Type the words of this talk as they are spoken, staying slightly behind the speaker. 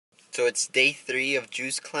So it's day 3 of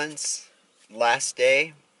juice cleanse, last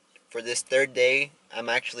day. For this third day, I'm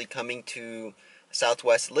actually coming to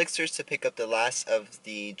Southwest Elixirs to pick up the last of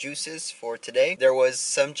the juices for today. There was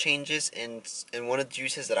some changes in one of the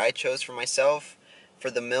juices that I chose for myself. For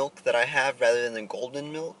the milk that I have, rather than the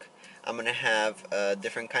golden milk, I'm going to have a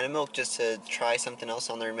different kind of milk just to try something else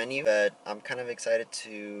on their menu. But I'm kind of excited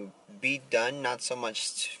to be done, not so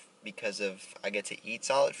much because of I get to eat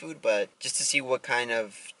solid food, but just to see what kind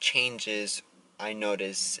of changes I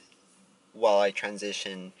notice while I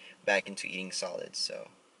transition back into eating solids. So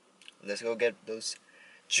let's go get those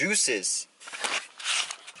juices.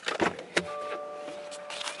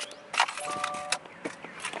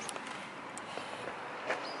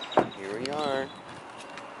 Here we are.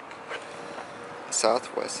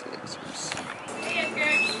 Southwest Elixirs. Hey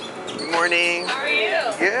Edgar. Good morning. How are you?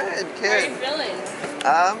 Good, good. How are you feeling?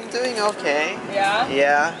 I'm doing okay. Yeah?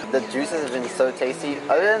 Yeah. The juices have been so tasty.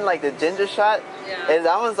 Other than like the ginger shot, Yeah.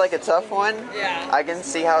 that one's like a tough one. Yeah. I can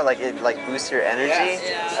see how like it like boosts your energy.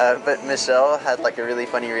 Yeah. But Michelle had like a really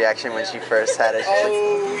funny reaction when she first had it.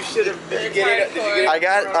 Oh, you should have. Did you get it? Did you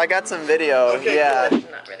get it? I got some video. Okay, yeah. cool.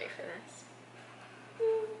 I'm not ready for this.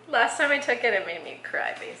 Last time I took it, it made me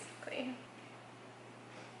cry, basically.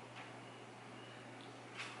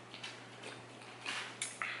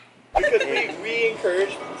 Because we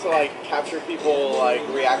encourage to like capture people like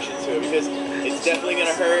reaction to it because it's definitely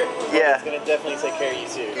gonna hurt. But Yeah. It's gonna definitely take care of you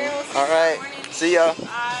too. All right. See ya.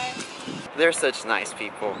 Bye. They're such nice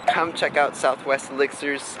people. Come check out Southwest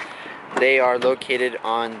Elixirs. They are located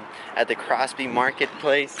at the Crosby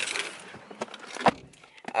Marketplace.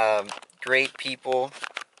 Great people.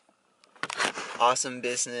 Awesome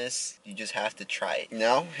business. You just have to try it.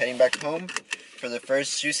 Now, heading back home for the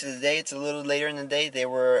first juice of the day. It's a little later in the day. They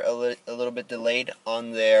were a little bit delayed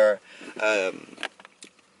on their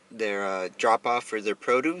drop off for their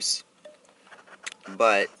produce.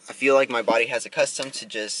 But I feel like my body has accustomed to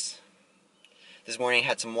just... This morning I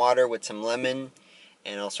had some water with some lemon,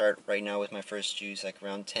 and I'll start right now with my first juice like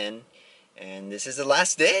around 10. And this is the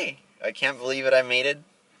last day. I can't believe it, I made it.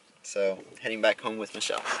 So, heading back home with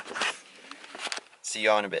Michelle. See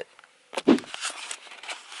y'all in a bit.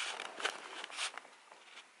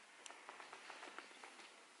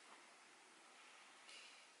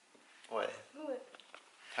 What?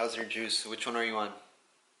 How's your juice? Which one are you on?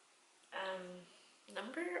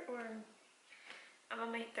 Number or... I'm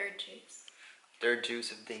on my third juice. Third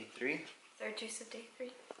juice of day 3? Third juice of day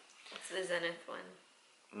 3. It's the Zenith one.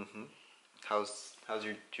 Mm-hmm. How's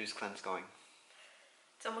your juice cleanse going?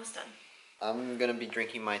 It's almost done. I'm gonna be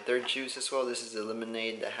drinking my third juice as well. This is a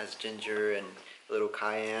lemonade that has ginger and a little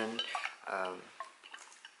cayenne. But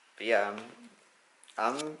yeah,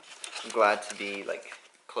 I'm glad to be like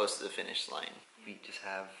close to the finish line. We just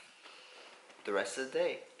have the rest of the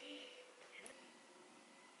day.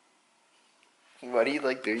 Why do you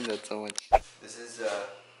like doing that so much? This is the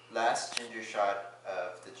last ginger shot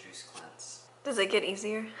of the juice cleanse. Does it get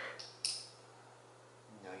easier?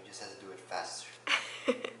 No, you just have to do it faster.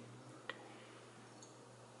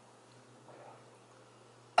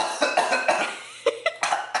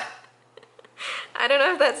 I don't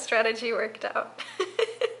know if that strategy worked out.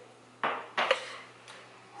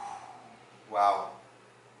 Wow.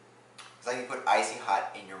 It's like you put icy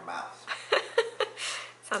hot in your mouth.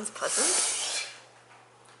 Sounds pleasant.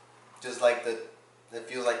 Just like it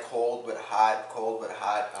feels like cold but hot, cold but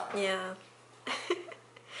hot. Yeah.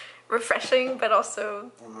 Refreshing, but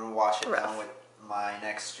also I'm gonna wash it rough. down with my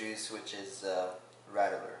next juice, which is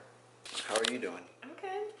Rattler. How are you doing? I'm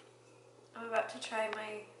good. I'm about to try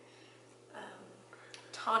my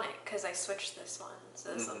tonic because I switched this one,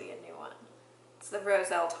 so this will be a new one. It's the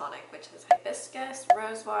Roselle tonic, which is hibiscus,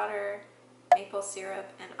 rose water, maple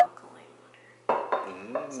syrup, and alkaline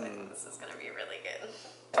water. So I think this is going to be really good.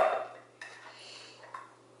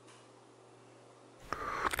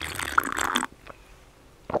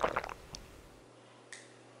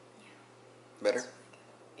 Better?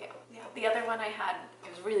 Yeah. The other one I had,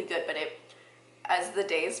 it was really good, but as the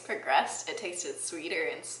days progressed, it tasted sweeter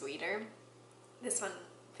and sweeter. This one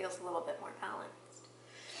feels a little bit more balanced.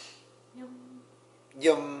 Yum.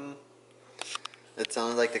 Yum. That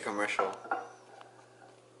sounds like the commercial.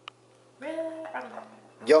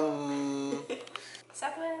 Yum.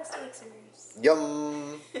 Southwest Elixirs.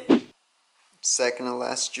 Yum. Second to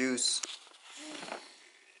last juice.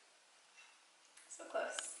 So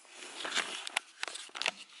close.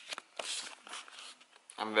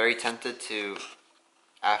 I'm very tempted to,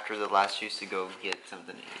 after the last juice, to go get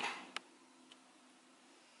something to eat.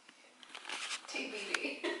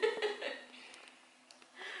 TBD.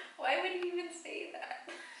 Why would you even say that?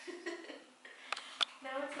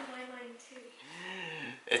 Now it's in my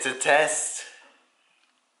It's a test.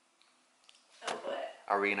 Oh, what?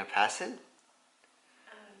 Are we gonna pass it?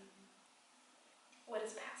 What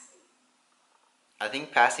is passing? I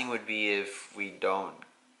think passing would be if we don't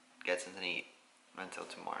get something to eat until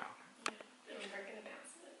tomorrow. Then we're gonna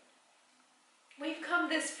pass it. We've come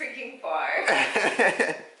this freaking far.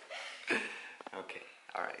 Okay,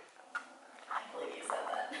 alright. I believe you said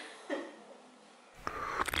that.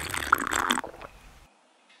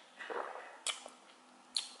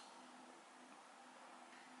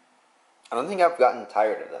 I don't think I've gotten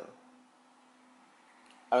tired of them.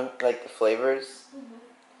 I don't like the flavors.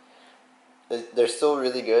 They're still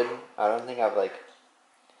really good. I don't think I've like.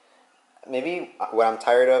 Maybe what I'm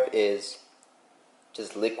tired of is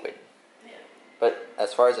just liquid. Yeah. But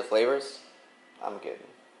as far as the flavors, I'm good.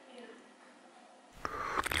 Yeah.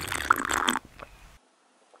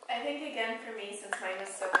 I think again for me, since mine was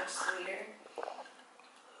so much sweeter,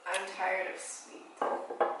 I'm tired of sweet.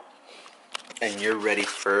 And you're ready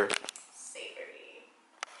for Savory.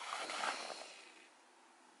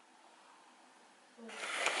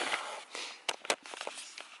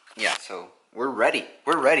 yeah. So we're ready.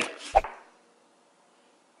 We're ready.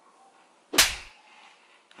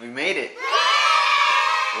 We made it.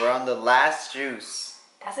 We're on the last juice.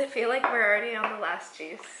 Does it feel like we're already on the last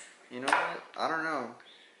juice? You know what? I don't know.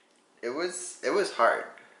 It was hard.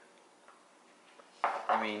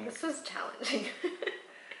 I mean, This was challenging.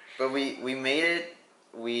 but we made it.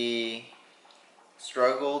 We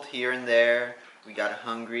struggled here and there. We got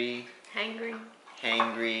hungry, Hangry.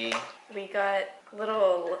 hangry. We got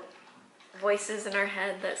little voices in our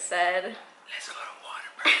head that said, Let's go to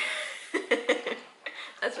Waterbury.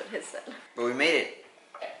 that's what his said. But we made it.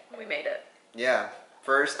 We made it. Yeah.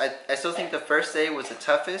 First, I still think the first day was the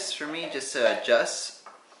toughest for me, just to adjust,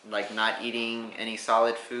 like not eating any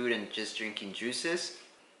solid food and just drinking juices.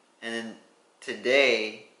 And then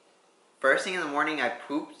today, first thing in the morning, I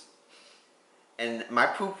pooped, and my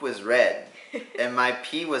poop was red, and my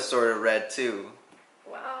pee was sort of red too.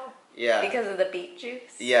 Wow. Yeah. Because of the beet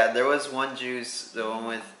juice? Yeah, there was one juice, the one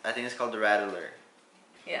with, I think it's called the Rattler.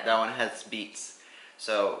 Yeah. That one has beets.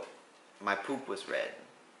 So my poop was red.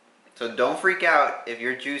 So don't freak out if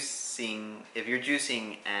you're juicing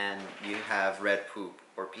and you have red poop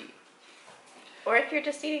or pee. Or if you're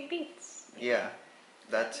just eating beets. Yeah,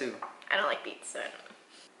 that too. I don't like beets, so I don't know.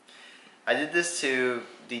 I did this to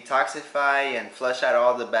detoxify and flush out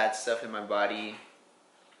all the bad stuff in my body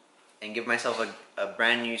and give myself a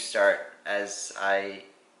brand new start as I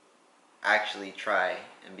actually try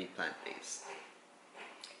and be plant-based.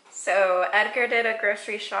 So Edgar did a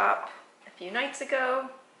grocery shop a few nights ago.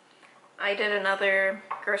 I did another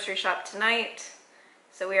grocery shop tonight.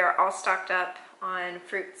 So we are all stocked up on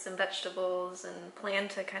fruits and vegetables and plan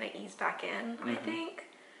to kind of ease back in, I think.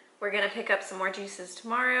 We're going to pick up some more juices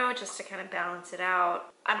tomorrow just to kind of balance it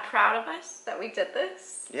out. I'm proud of us that we did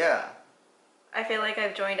this. Yeah. I feel like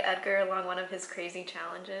I've joined Edgar along one of his crazy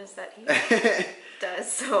challenges that he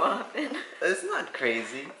does so often. It's not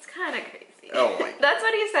crazy. It's kind of crazy. Oh my. That's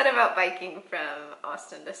what he said about biking from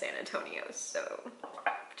Austin to San Antonio, so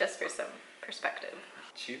just for some perspective.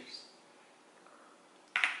 Cheers.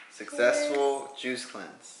 Successful juice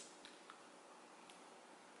cleanse.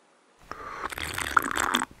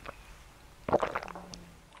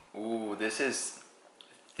 Ooh, this is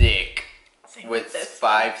thick Same with this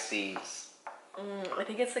 5 C's. I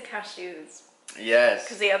think it's the cashews. Yes.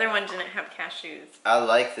 Because the other one didn't have cashews. I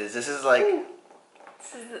like this. This is like...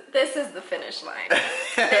 This is the finish line.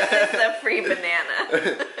 This is the free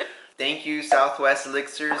banana. Thank you, Southwest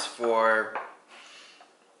Elixirs, for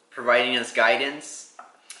providing us guidance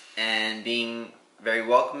and being very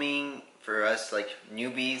welcoming for us, like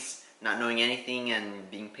newbies, not knowing anything, and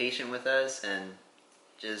being patient with us, and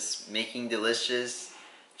just making delicious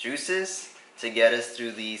juices to get us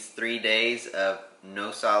through these 3 days of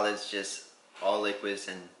no solids, just all liquids.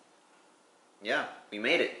 And yeah, we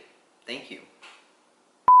made it. Thank you.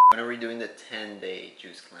 When are we doing the 10-day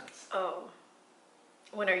juice cleanse? Oh.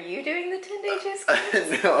 When are you doing the 10-day juice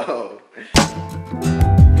cleanse? No.